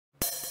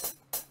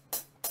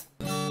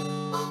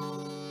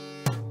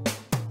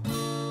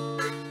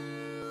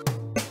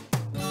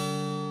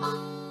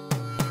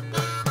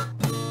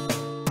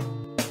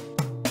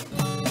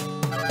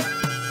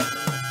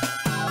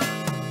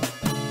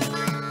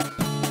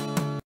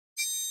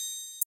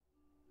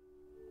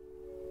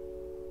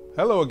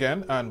Hello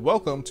again and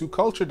welcome to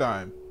Culture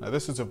Dime. Now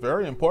this is a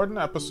very important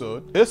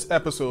episode. This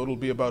episode will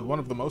be about one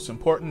of the most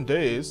important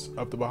days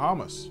of the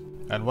Bahamas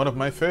and one of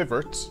my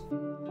favorites.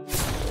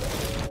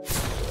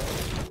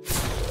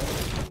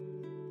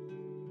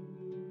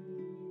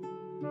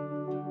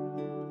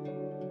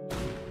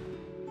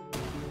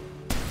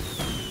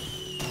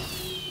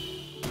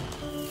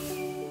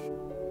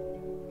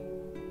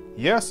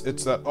 Yes,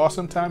 it's that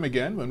awesome time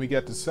again when we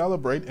get to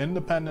celebrate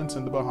independence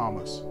in the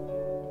Bahamas.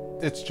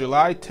 It's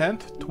July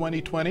 10th,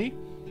 2020,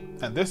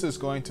 and this is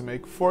going to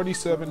make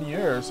 47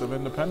 years of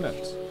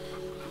independence.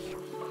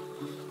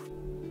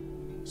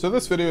 So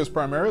this video is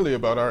primarily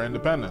about our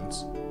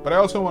independence, but I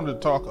also wanted to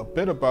talk a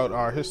bit about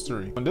our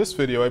history. In this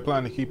video, I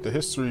plan to keep the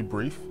history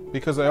brief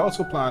because I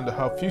also plan to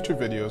have future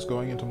videos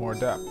going into more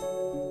depth.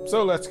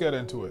 So let's get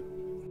into it.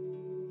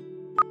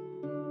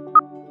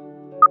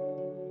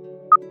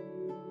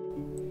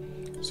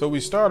 So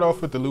we start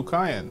off with the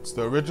Lucayans,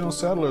 the original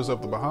settlers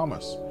of the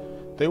Bahamas.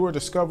 They were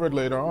discovered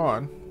later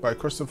on by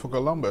Christopher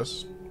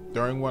Columbus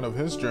during one of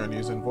his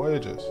journeys and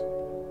voyages.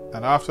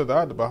 And after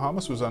that, the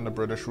Bahamas was under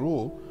British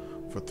rule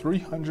for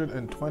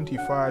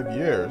 325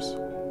 years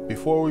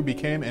before we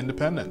became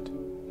independent.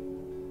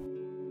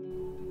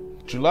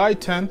 July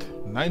 10th,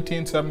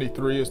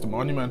 1973 is the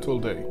monumental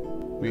day.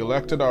 We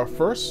elected our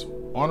first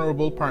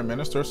Honorable Prime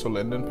Minister, Sir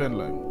Lyndon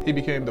Pindling. He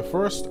became the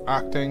first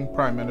acting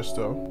Prime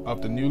Minister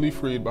of the newly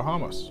freed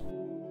Bahamas.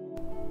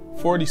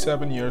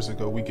 47 years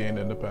ago, we gained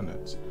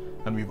independence,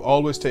 and we've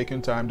always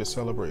taken time to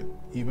celebrate,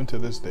 even to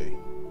this day.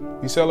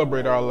 We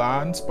celebrate our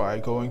lands by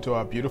going to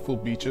our beautiful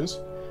beaches,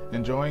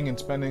 enjoying and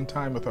spending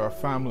time with our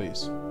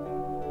families,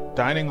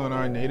 dining on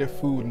our native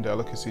food and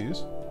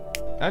delicacies,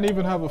 and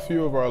even have a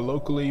few of our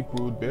locally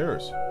brewed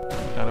beers.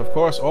 And of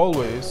course,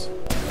 always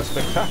a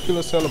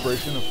spectacular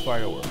celebration of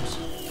fireworks.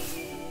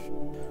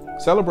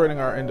 Celebrating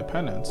our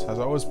independence has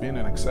always been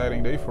an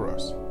exciting day for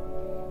us.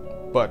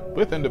 But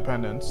with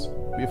independence,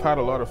 we've had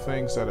a lot of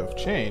things that have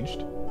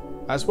changed,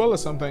 as well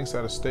as some things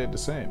that have stayed the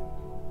same.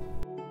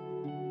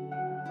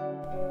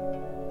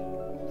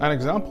 An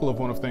example of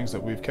one of the things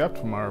that we've kept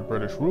from our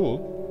British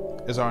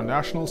rule is our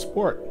national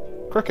sport,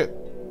 cricket,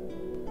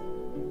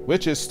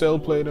 which is still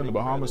played in the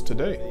Bahamas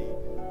today.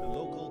 The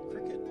local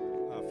cricket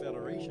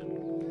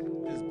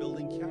federation is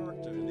building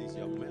character in these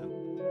young men.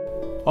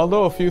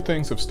 Although a few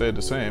things have stayed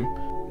the same,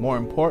 more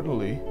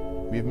importantly,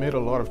 we've made a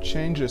lot of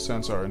changes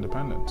since our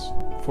independence.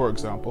 For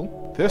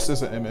example, this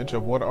is an image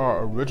of what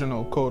our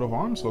original coat of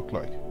arms looked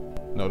like.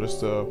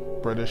 Notice the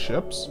British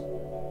ships,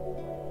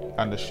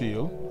 and the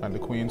shield, and the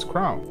Queen's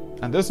crown.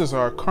 And this is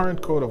our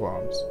current coat of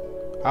arms.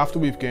 After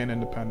we've gained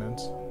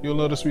independence, you'll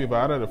notice we've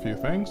added a few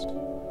things.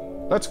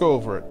 Let's go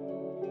over it.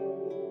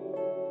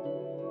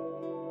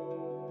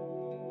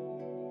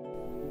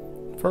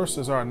 First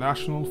is our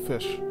national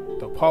fish,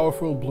 the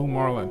powerful blue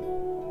marlin.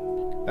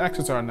 Next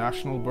is our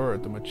national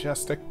bird, the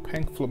majestic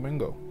pink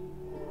flamingo.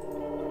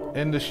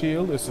 In the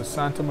shield is the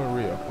Santa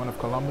Maria, one of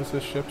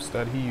Columbus's ships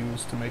that he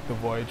used to make the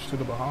voyage to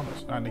the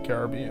Bahamas and the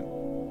Caribbean.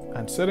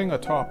 And sitting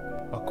atop,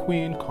 a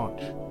queen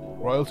conch,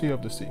 royalty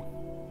of the sea.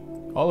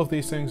 All of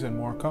these things and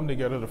more come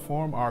together to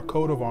form our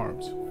coat of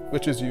arms,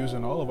 which is used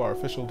in all of our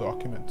official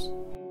documents.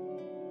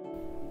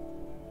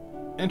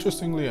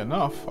 Interestingly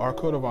enough, our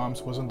coat of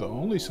arms wasn't the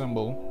only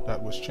symbol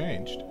that was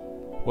changed.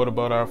 What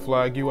about our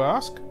flag, you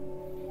ask?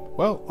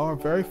 Well, our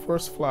very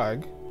first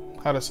flag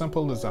had a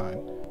simple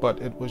design,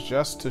 but it was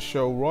just to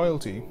show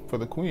royalty for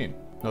the Queen.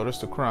 Notice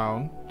the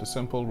crown, the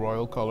simple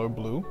royal color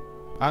blue,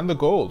 and the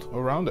gold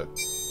around it.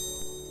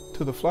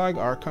 To the flag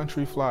our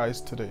country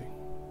flies today.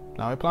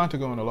 Now I plan to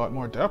go in a lot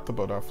more depth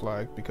about our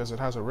flag because it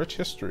has a rich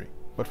history,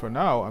 but for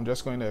now I'm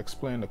just going to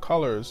explain the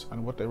colors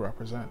and what they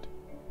represent.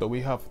 So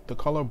we have the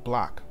color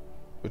black,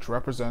 which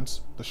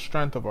represents the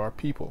strength of our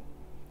people.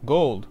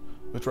 Gold,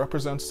 which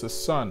represents the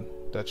sun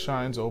that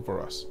shines over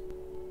us.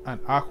 And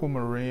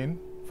aquamarine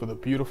for the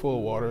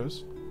beautiful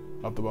waters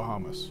of the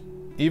Bahamas.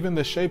 Even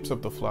the shapes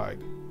of the flag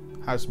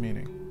has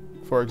meaning.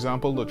 For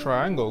example, the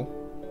triangle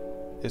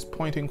is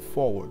pointing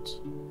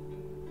forwards,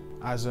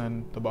 as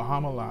in the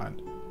Bahama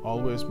land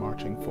always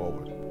marching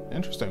forward.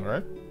 Interesting,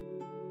 right?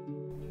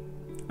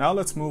 Now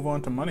let's move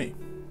on to money.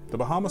 The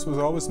Bahamas was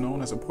always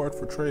known as a port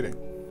for trading,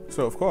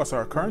 so of course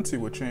our currency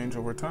would change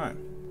over time.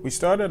 We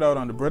started out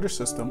on the British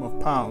system of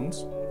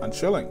pounds and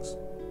shillings,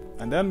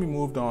 and then we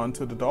moved on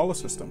to the dollar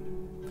system.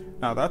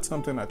 Now that's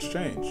something that's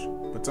changed,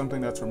 but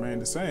something that's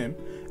remained the same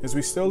is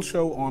we still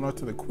show honor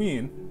to the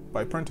Queen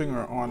by printing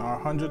her on our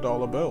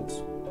 $100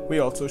 bills. We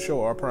also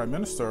show our Prime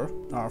Minister,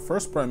 our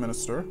first Prime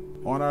Minister,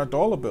 on our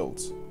dollar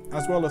bills,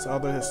 as well as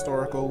other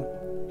historical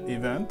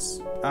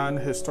events and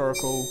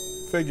historical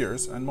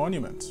figures and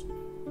monuments.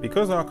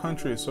 Because our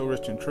country is so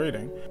rich in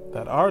trading,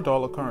 that our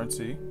dollar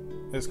currency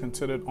is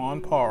considered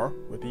on par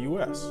with the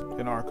US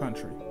in our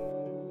country.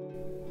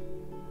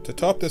 To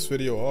top this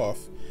video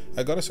off,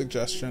 I got a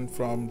suggestion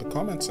from the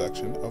comment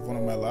section of one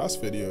of my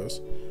last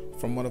videos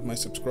from one of my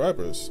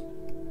subscribers,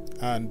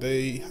 and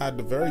they had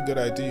the very good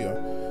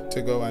idea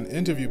to go and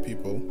interview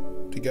people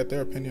to get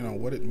their opinion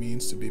on what it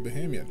means to be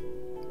Bahamian.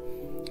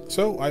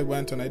 So I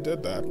went and I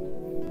did that.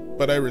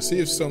 But I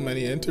received so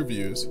many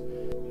interviews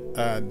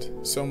and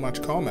so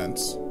much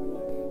comments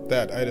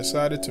that I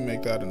decided to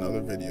make that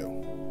another video.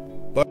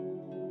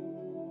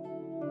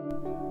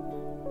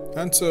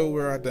 And so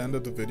we're at the end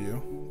of the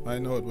video. I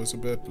know it was a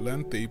bit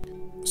lengthy.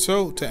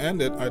 So to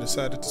end it, I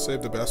decided to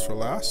save the best for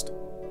last,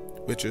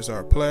 which is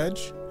our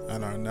pledge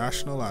and our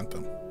national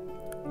anthem.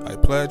 I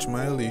pledge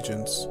my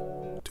allegiance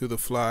to the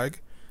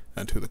flag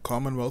and to the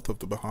Commonwealth of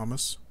the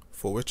Bahamas,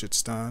 for which it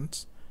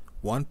stands,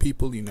 one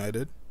people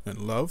united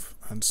in love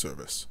and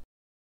service.